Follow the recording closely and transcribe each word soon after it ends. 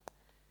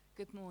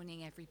Good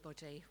morning,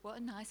 everybody. What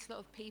a nice lot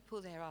of people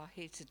there are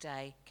here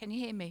today. Can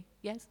you hear me?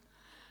 Yes?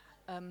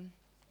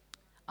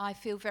 I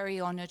feel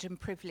very honoured and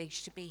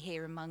privileged to be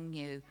here among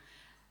you,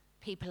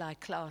 people I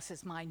class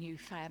as my new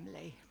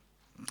family.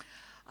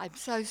 I'm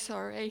so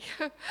sorry.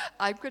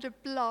 I'm going to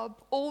blub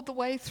all the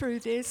way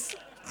through this.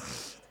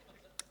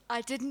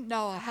 I didn't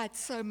know I had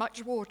so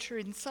much water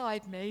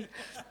inside me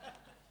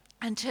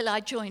until I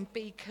joined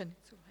Beacon.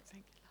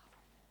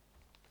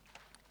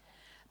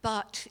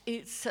 But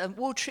it's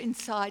water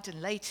inside,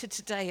 and later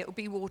today it'll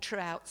be water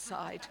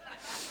outside.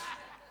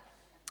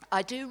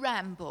 I do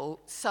ramble,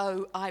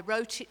 so I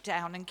wrote it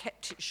down and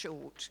kept it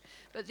short.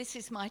 But this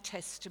is my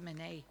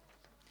testimony.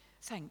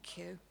 Thank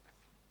you.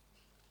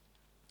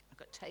 I've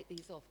got to take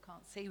these off,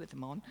 can't see with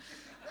them on.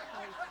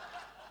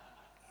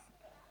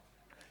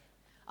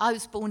 I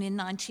was born in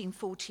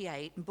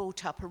 1948 and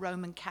brought up a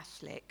Roman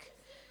Catholic.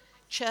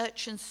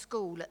 Church and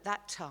school at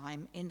that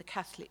time in the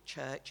Catholic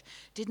Church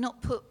did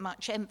not put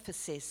much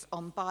emphasis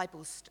on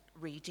Bible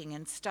reading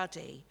and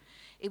study.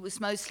 It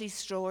was mostly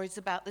stories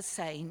about the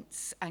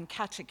saints and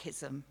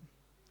catechism.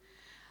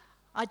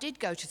 I did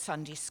go to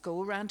Sunday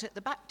school round at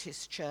the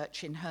Baptist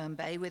Church in Herne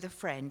Bay with a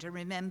friend and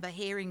remember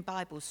hearing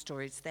Bible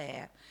stories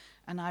there,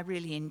 and I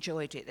really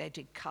enjoyed it. They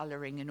did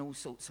colouring and all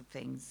sorts of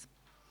things.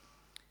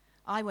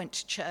 I went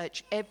to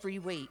church every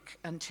week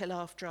until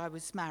after I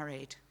was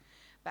married.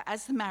 But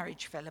as the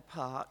marriage fell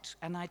apart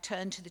and I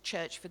turned to the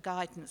church for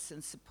guidance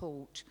and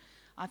support,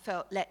 I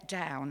felt let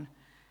down.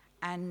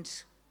 And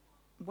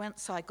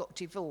once I got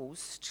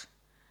divorced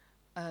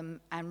and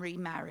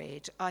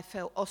remarried, I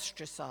felt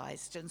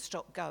ostracized and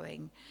stopped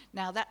going.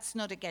 Now, that's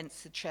not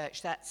against the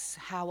church. That's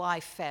how I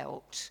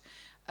felt.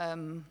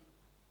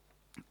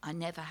 I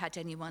never had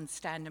anyone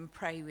stand and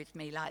pray with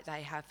me like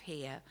they have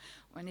here.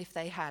 And if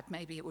they had,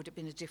 maybe it would have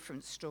been a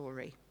different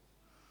story.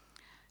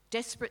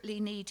 Desperately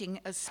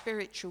needing a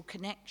spiritual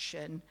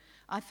connection,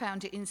 I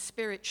found it in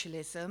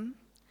spiritualism,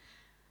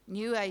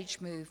 New Age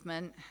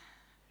movement,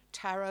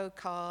 tarot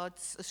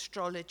cards,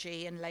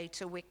 astrology, and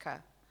later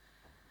Wicca.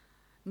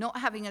 Not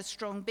having a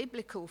strong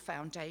biblical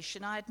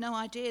foundation, I had no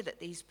idea that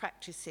these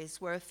practices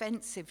were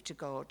offensive to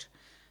God.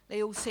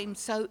 They all seemed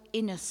so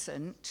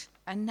innocent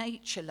and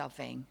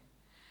nature-loving.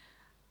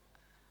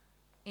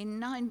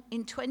 In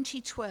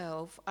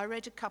 2012, I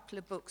read a couple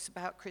of books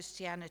about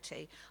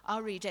Christianity.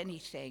 I'll read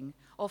anything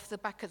off the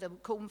back of the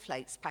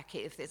cornflakes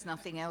packet if there's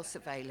nothing else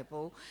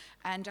available.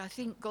 And I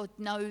think God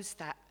knows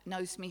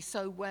me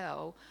so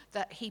well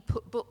that he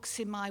put books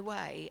in my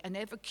way. And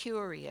ever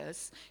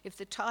curious, if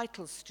the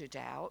title stood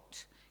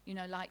out,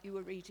 like you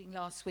were reading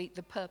last week,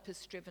 The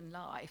Purpose-Driven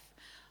Life,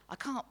 I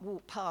can't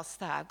walk past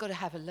that. I've got to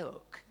have a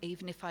look,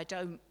 even if I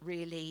don't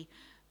really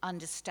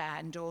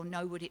understand or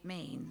know what it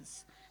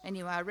means.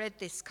 Anyway, I read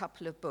this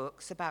couple of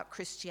books about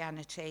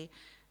Christianity,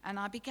 and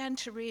I began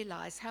to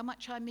realize how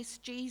much I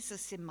missed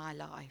Jesus in my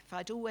life.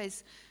 I'd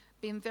always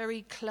been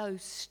very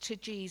close to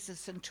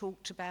Jesus and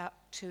talked about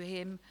to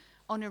him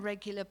on a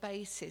regular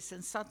basis,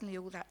 and suddenly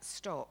all that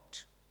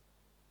stopped.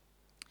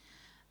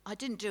 I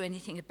didn't do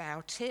anything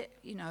about it.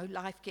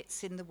 Life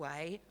gets in the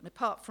way. And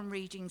apart from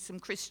reading some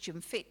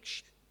Christian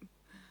fiction,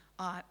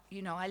 I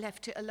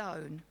left it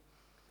alone.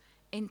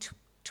 In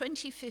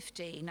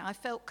 2015, I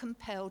felt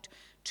compelled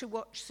to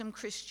watch some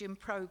Christian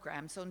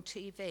programs on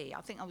TV.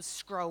 I think I was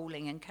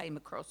scrolling and came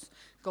across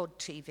God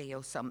TV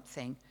or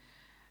something.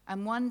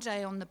 And one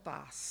day on the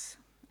bus,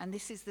 and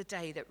this is the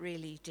day that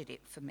really did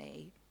it for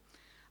me,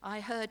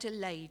 I heard a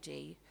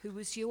lady who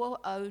was your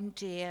own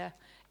dear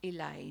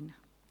Elaine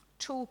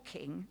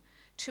talking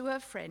to her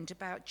friend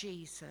about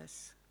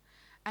Jesus.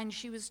 And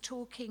she was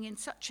talking in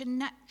such a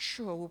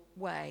natural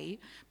way,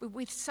 but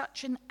with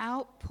such an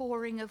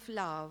outpouring of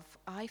love,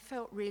 I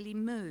felt really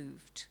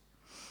moved.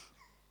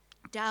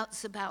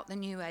 Doubts about the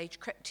New Age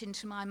crept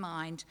into my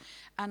mind,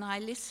 and I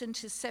listened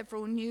to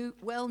several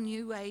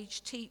New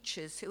Age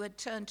teachers who had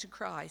turned to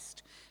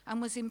Christ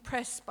and was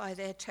impressed by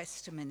their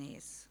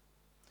testimonies.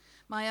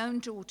 My own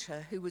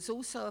daughter, who was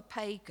also a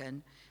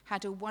pagan,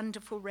 had a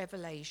wonderful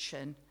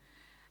revelation,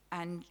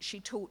 and she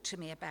talked to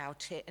me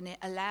about it, and it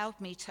allowed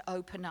me to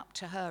open up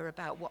to her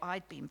about what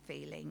I'd been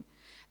feeling.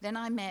 Then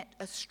I met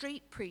a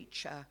street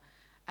preacher,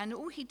 and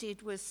all he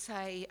did was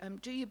say,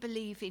 do you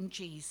believe in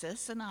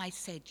Jesus? And I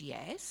said,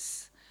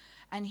 yes.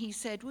 And he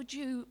said, would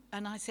you?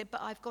 And I said,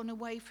 but I've gone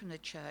away from the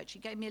church. He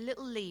gave me a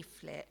little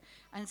leaflet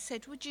and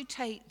said, would you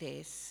take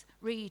this,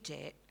 read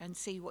it, and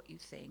see what you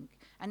think?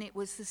 And it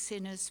was the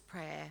sinner's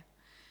prayer.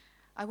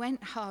 I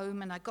went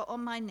home and I got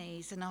on my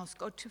knees and asked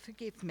God to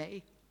forgive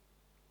me.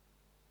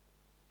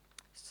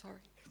 Sorry.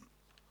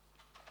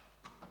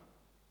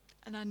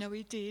 And I know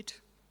he did.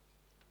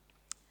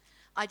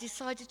 I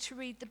decided to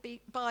read the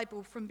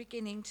Bible from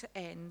beginning to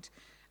end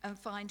and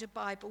find a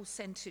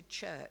Bible-centered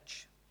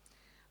church.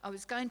 I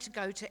was going to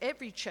go to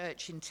every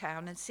church in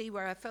town and see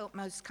where I felt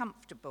most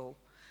comfortable.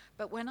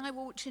 But when I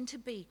walked into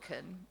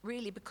Beacon,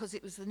 really because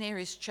it was the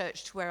nearest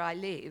church to where I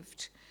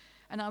lived,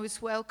 and I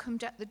was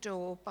welcomed at the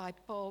door by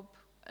Bob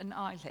and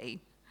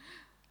Eileen,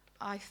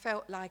 I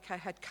felt like I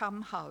had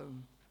come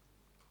home.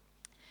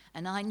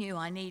 and I knew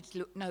I need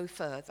look no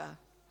further.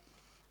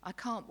 I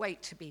can't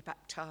wait to be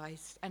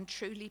baptised and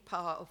truly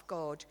part of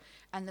God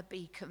and the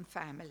Beacon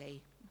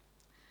family.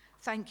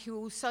 Thank you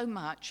all so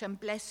much, and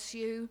bless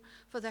you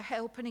for the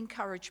help and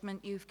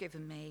encouragement you've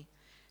given me.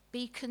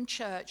 Beacon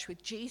Church,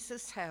 with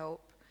Jesus'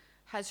 help,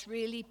 has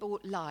really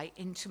brought light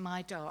into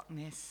my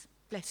darkness.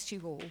 Bless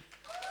you all.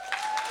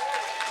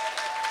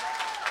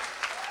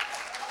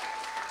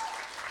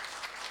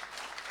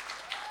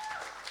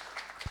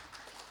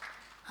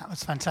 That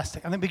was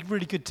fantastic. I think it'd be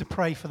really good to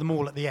pray for them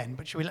all at the end,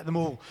 but should we let them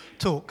all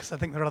talk? Because I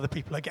think there are other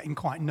people who are getting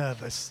quite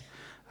nervous.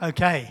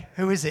 Okay,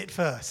 who is it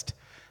first?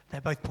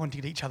 They're both pointing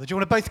at each other. Do you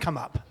want to both come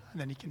up? And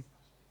then you can...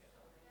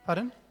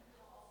 Pardon?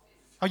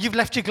 Oh, you've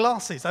left your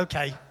glasses.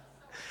 Okay.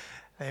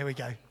 There we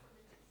go.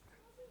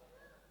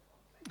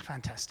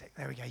 Fantastic.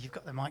 There we go. You've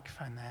got the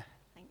microphone there.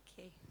 Thank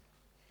you.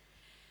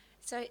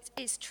 So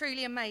it's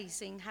truly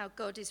amazing how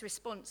God is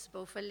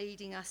responsible for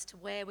leading us to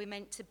where we're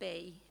meant to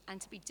be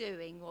and to be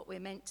doing what we're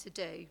meant to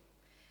do.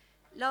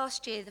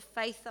 Last year, the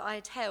faith that I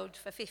had held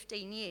for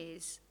 15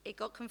 years, it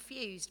got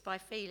confused by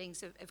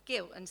feelings of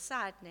guilt and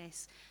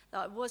sadness that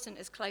I wasn't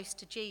as close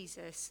to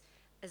Jesus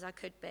as I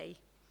could be.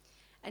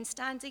 And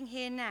standing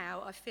here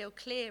now, I feel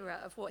clearer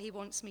of what he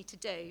wants me to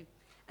do,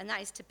 and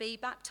that is to be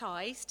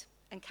baptised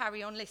and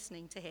carry on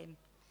listening to him.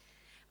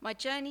 My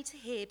journey to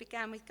here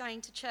began with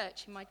going to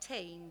church in my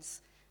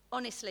teens,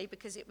 honestly,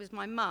 because it was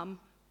my mum.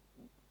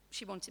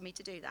 She wanted me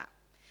to do that.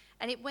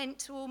 And it went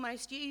to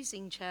almost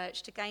using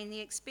church to gain the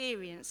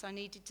experience I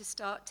needed to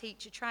start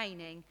teacher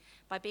training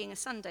by being a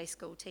Sunday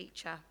school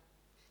teacher.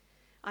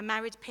 I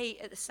married Pete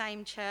at the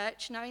same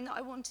church, knowing that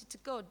I wanted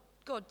God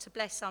to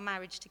bless our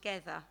marriage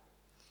together.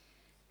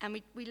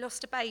 And we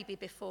lost a baby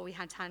before we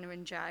had Hannah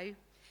and Joe,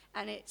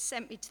 and it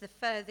sent me to the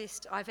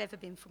furthest I've ever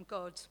been from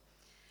God.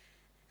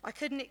 I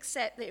couldn't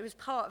accept that it was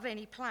part of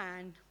any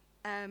plan,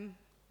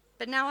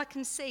 but now I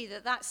can see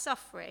that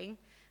suffering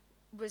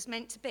was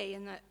meant to be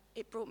and that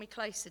it brought me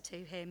closer to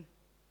him.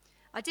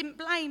 I didn't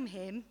blame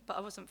him, but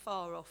I wasn't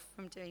far off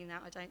from doing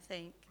that, I don't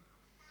think.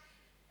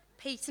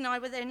 Pete and I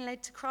were then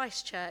led to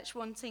Christchurch,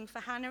 wanting for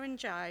Hannah and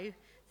Joe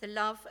the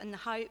love and the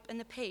hope and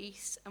the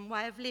peace and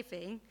way of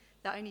living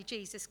that only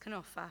Jesus can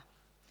offer.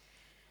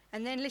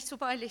 And then little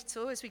by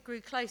little, as we grew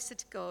closer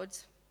to God,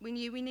 we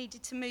knew we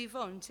needed to move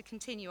on to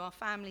continue our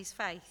family's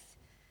faith.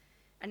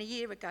 And a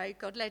year ago,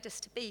 God led us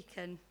to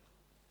Beacon.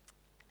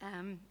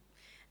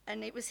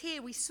 And it was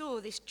here we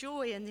saw this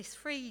joy and this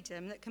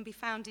freedom that can be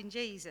found in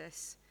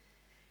Jesus.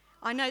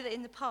 I know that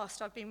in the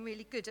past I've been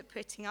really good at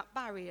putting up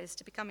barriers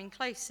to becoming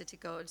closer to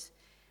God,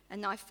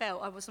 and I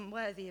felt I wasn't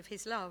worthy of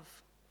his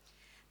love.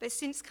 But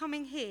since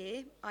coming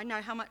here, I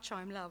know how much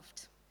I'm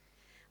loved.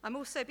 I'm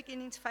also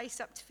beginning to face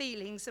up to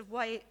feelings of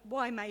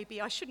why maybe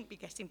I shouldn't be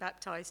getting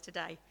baptised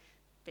today.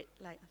 A bit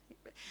late, I think.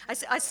 But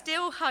I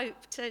still hope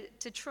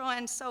to try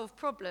and solve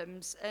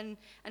problems, and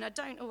I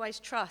don't always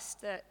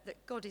trust that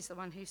God is the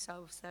one who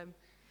solves them.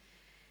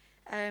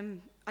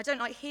 I don't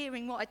like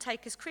hearing what I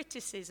take as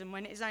criticism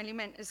when it is only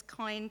meant as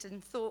kind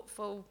and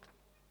thoughtful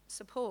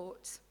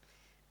support.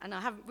 And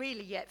I haven't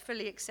really yet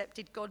fully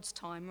accepted God's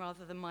time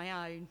rather than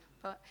my own,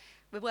 but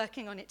we're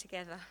working on it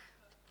together.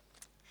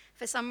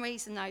 For some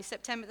reason, though,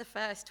 September the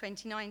 1st,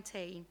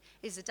 2019,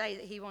 is the day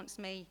that he wants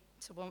me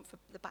to want for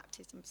the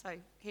baptism, so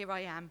here I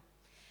am.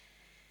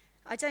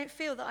 I don't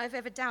feel that I've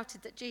ever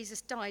doubted that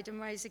Jesus died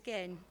and rose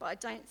again, but I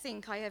don't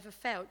think I ever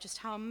felt just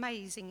how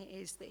amazing it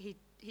is that he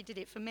did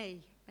it for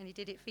me and he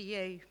did it for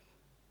you.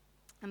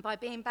 And by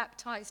being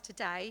baptised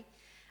today,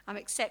 I'm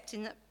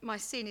accepting that my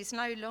sin is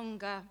no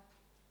longer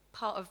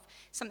part of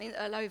something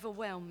that will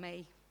overwhelm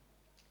me.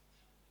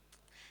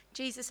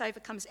 Jesus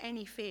overcomes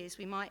any fears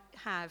we might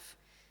have,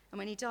 and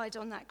when he died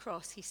on that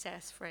cross, he set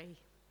us free.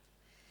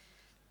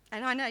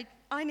 And I know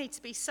I need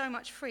to be so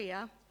much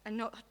freer and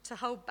not to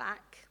hold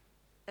back,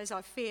 as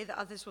I fear that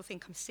others will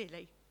think I'm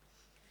silly.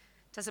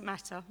 Doesn't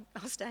matter,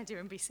 I'll stand here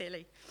and be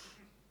silly.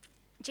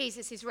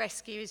 Jesus'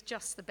 rescue is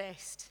just the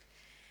best.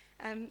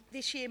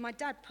 This year my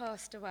dad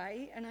passed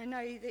away, and I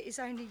know that it's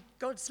only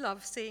God's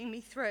love seeing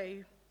me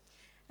through.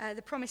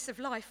 The promise of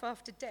life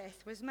after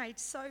death was made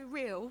so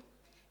real.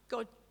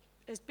 God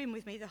has been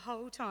with me the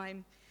whole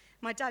time.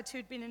 My dad, who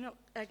had been an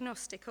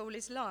agnostic all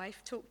his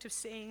life, talked of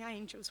seeing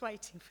angels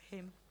waiting for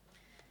him.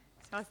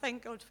 So I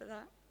thank God for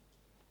that.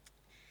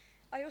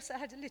 I also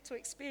had a little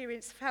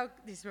experience of how,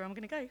 this is where I'm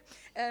going to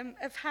go,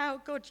 of how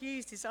God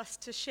uses us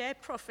to share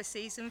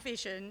prophecies and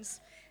visions.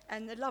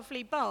 And the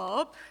lovely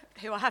Barb,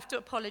 who I have to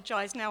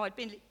apologise now, I'd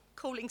been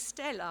calling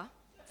Stella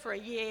for a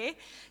year.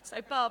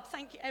 So Barb,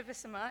 thank you ever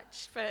so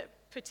much for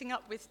putting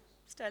up with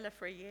Stella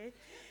for a year.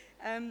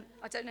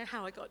 I don't know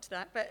how I got to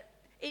that, but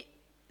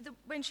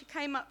when she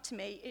came up to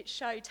me, it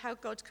showed how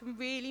God can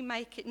really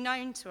make it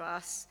known to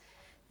us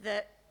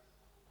that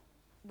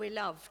we're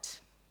loved.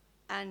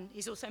 And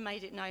he's also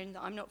made it known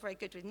that I'm not very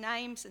good with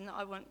names and that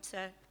I want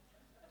to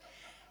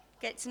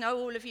get to know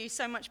all of you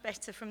so much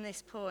better from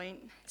this point.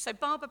 So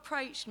Barb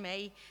approached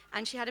me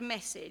and she had a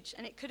message,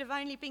 and it could have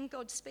only been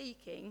God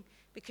speaking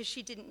because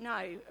she didn't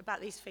know about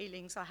these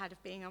feelings I had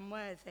of being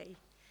unworthy.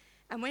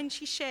 And when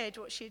she shared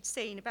what she had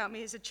seen about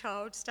me as a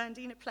child,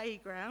 standing in a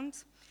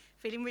playground,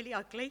 feeling really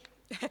ugly,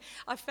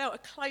 I felt a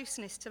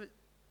closeness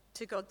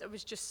to God that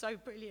was just so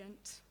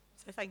brilliant.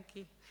 So thank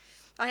you.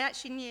 I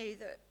actually knew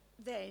that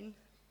then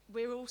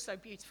we're all so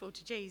beautiful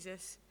to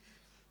Jesus.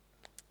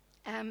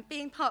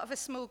 Being part of a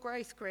small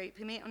growth group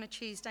who meet on a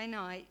Tuesday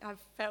night,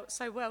 I've felt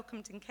so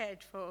welcomed and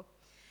cared for.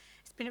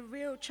 It's been a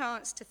real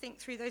chance to think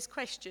through those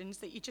questions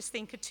that you just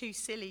think are too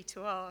silly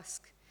to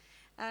ask.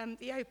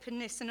 The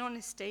openness and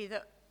honesty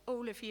that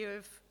all of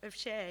you have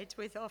shared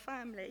with our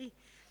family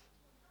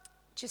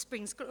just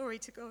brings glory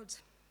to God.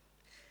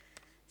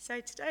 So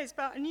today is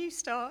about a new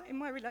start in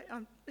my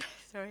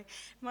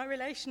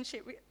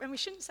relationship with, and we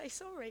shouldn't say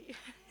sorry.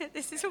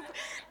 This is all,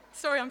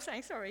 sorry, I'm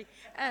saying sorry.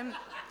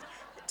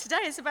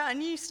 Today is about a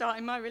new start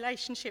in my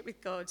relationship with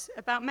God,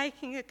 about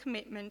making a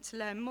commitment to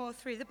learn more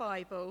through the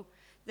Bible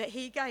that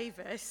he gave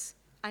us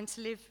and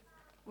to live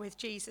with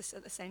Jesus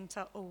at the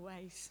centre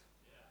always.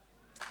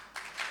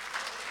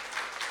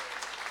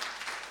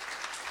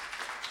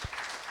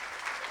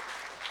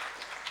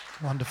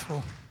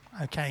 Wonderful.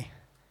 Okay.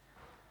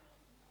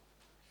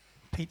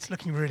 Pete's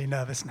looking really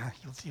nervous now.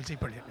 You'll do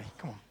brilliantly.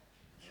 Come on.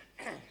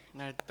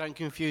 No, don't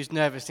confuse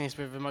nervousness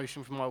with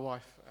emotion from my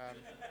wife.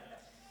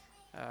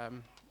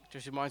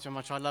 Just reminds me how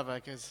much I love her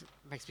because it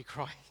makes me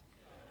cry.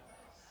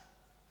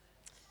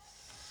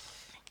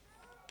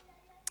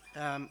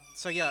 I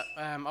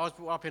was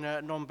brought up in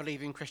a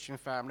non-believing Christian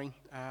family.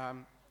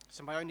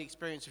 So my only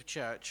experience of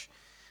church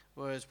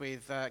was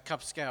with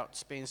Cub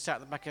Scouts, being sat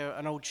at the back of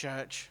an old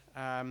church,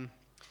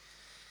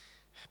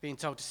 being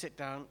told to sit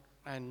down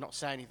and not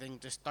say anything,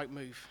 just don't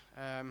move.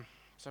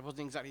 So I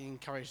wasn't exactly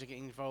encouraged to get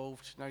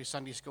involved, no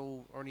Sunday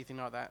school or anything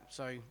like that.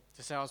 So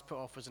to say I was put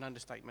off was an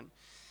understatement.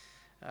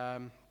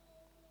 I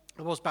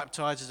was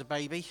baptised as a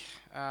baby,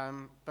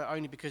 but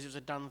only because it was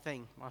a done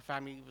thing. My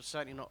family was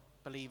certainly not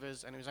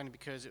believers, and it was only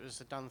because it was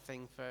a done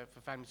thing for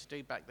families to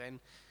do back then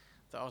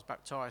that I was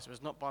baptised. It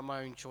was not by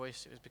my own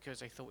choice, it was because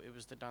they thought it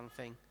was the done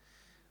thing.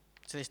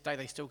 To this day,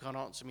 they still can't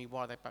answer me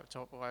why they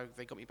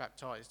got me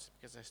baptised,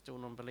 because they're still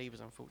non-believers,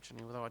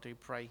 unfortunately, although I do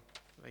pray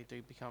that they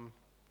do become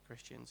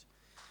Christians.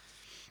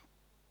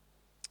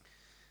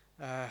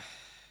 I've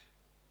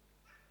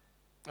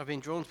been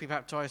drawn to be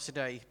baptised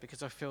today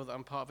because I feel that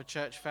I'm part of a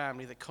church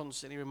family that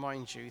constantly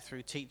reminds you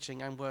through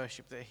teaching and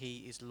worship that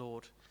he is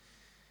Lord.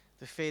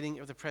 The feeling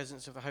of the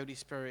presence of the Holy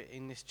Spirit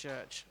in this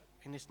church,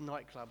 in this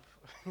nightclub,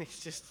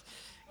 it's just,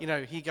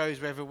 he goes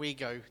wherever we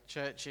go.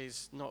 Church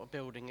is not a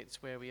building,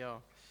 it's where we are.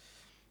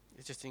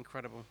 It's just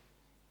incredible.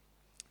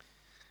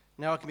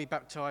 Now I can be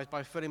baptised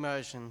by full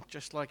immersion,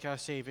 just like our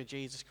Saviour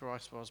Jesus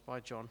Christ was by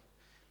John.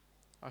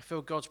 I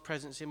feel God's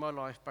presence in my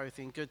life, both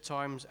in good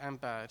times and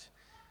bad.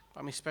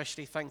 I'm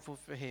especially thankful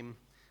for him,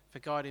 for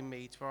guiding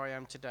me to where I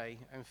am today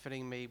and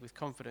filling me with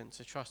confidence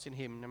to trust in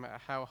him no matter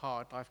how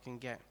hard life can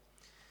get.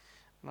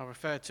 And I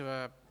refer to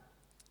a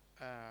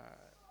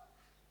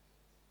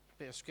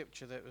bit of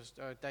scripture that was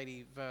a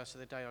daily verse of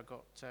the day I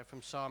got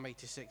from Psalm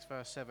 86,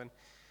 verse 7.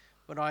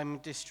 When I'm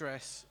in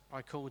distress,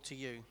 I call to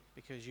you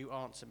because you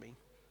answer me.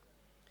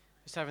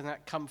 It's having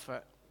that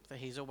comfort that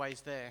he's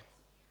always there.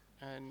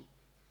 And,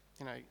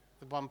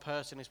 the one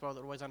person as well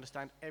that always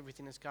understands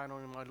everything that's going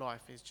on in my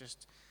life is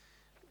just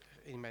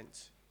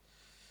immense.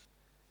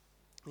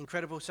 The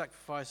incredible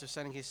sacrifice of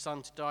sending his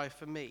son to die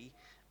for me,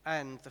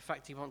 and the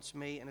fact he wants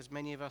me and as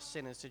many of us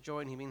sinners to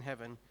join him in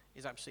heaven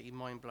is absolutely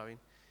mind-blowing.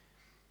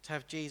 To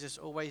have Jesus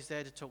always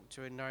there to talk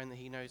to and knowing that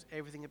he knows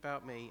everything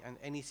about me and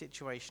any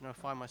situation I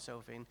find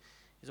myself in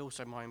is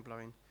also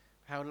mind-blowing.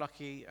 How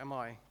lucky am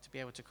I to be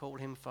able to call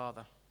him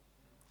Father?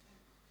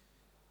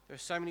 There are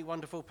so many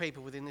wonderful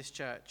people within this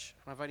church,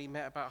 and I've only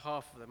met about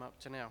half of them up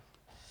to now.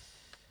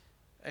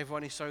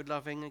 Everyone is so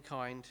loving and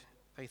kind.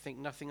 They think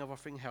nothing of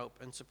offering help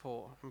and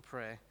support and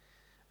prayer.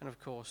 And of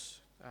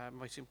course,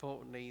 most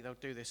importantly, they'll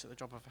do this at the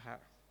drop of a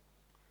hat.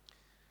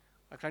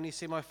 I can only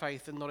see my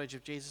faith and knowledge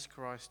of Jesus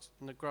Christ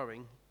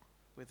growing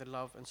with the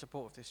love and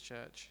support of this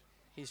church,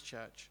 his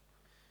church,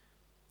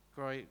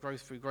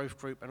 growth through growth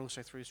group and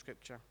also through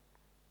scripture.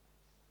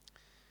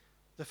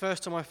 The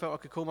first time I felt I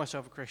could call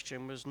myself a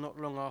Christian was not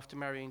long after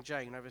marrying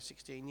Jane over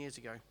 16 years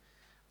ago.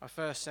 I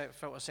first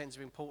felt a sense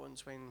of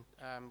importance when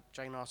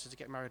Jane asked us to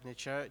get married in the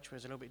church. It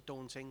was a little bit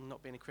daunting,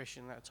 not being a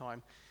Christian at that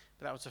time,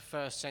 but that was the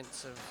first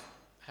sense of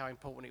how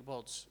important it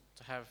was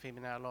to have him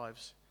in our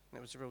lives, and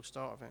it was the real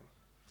start of it.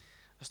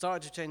 I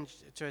started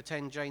to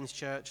attend Jane's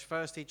church,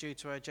 firstly due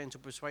to her gentle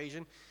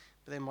persuasion,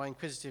 but then my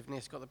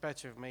inquisitiveness got the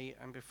better of me,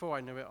 and before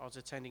I knew it, I was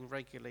attending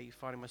regularly,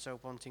 finding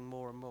myself wanting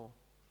more and more.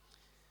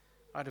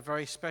 I had a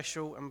very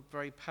special and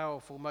very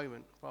powerful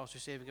moment whilst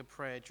receiving a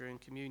prayer during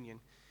communion,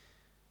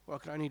 what I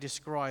can only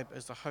describe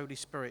as the Holy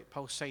Spirit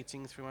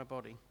pulsating through my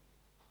body.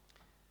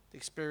 The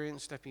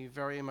experience left me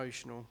very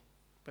emotional,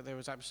 but there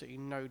was absolutely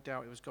no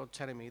doubt it was God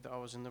telling me that I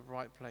was in the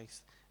right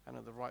place and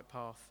on the right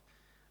path,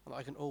 and that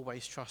I can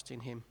always trust in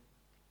him.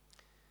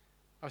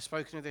 I've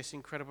spoken of this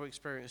incredible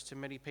experience to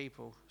many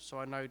people, so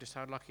I know just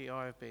how lucky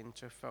I have been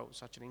to have felt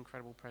such an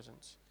incredible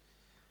presence.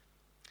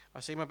 I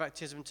see my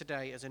baptism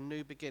today as a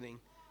new beginning,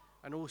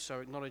 and also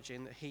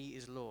acknowledging that he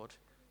is Lord,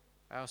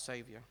 our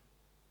Saviour.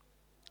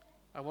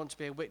 I want to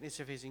be a witness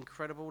of his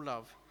incredible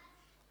love,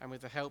 and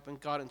with the help and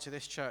guidance of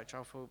this church,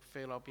 I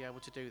feel I'll be able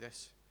to do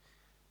this.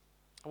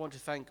 I want to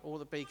thank all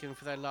the Beacon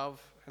for their love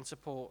and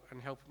support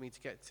and helping me to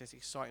get to this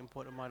exciting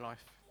point of my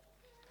life.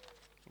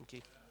 Thank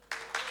you.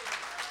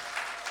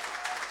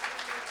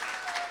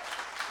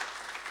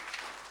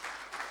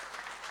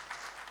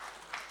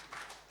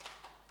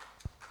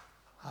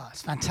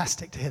 It's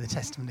fantastic to hear the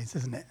testimonies,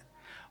 isn't it?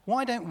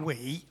 Why don't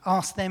we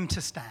ask them to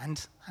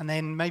stand, and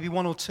then maybe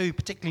one or two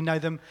particularly know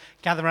them,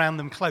 gather around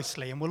them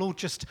closely, and we'll all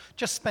just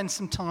spend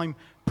some time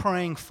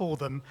praying for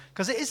them,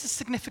 because it is a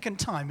significant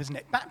time, isn't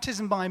it?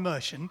 Baptism by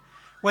immersion,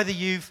 whether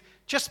you've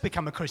just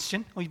become a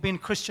Christian or you've been a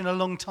Christian a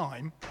long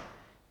time,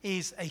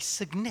 is a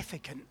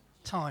significant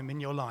time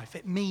in your life.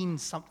 It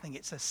means something.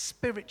 It's a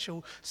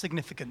spiritual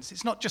significance.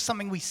 It's not just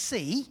something we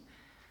see.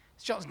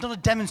 It's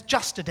not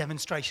just a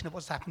demonstration of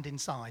what's happened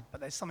inside,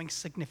 but there's something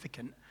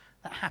significant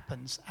that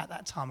happens at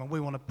that time, and we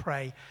want to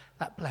pray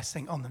that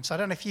blessing on them. So I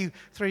don't know if you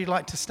three would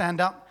like to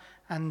stand up,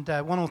 and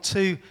one or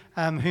two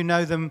who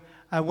know them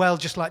well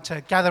just like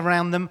to gather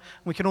around them.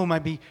 We can all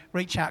maybe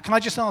reach out. Can I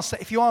just ask that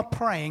if you are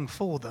praying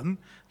for them,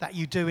 that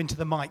you do into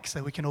the mic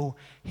so we can all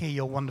hear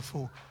your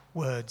wonderful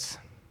words.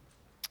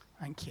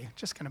 Thank you.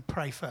 Just going to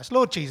pray first.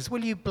 Lord Jesus,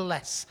 will you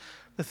bless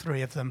the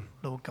three of them,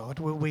 Lord God?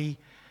 Will we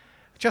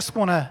just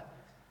want to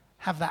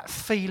have that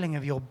feeling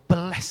of your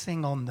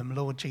blessing on them,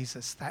 Lord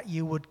Jesus, that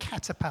you would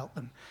catapult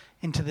them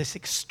into this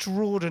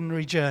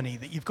extraordinary journey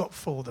that you've got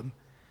for them.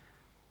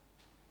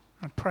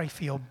 I pray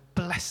for your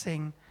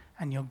blessing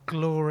and your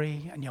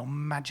glory and your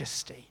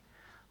majesty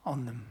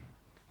on them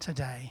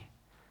today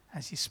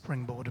as you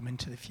springboard them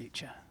into the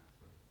future.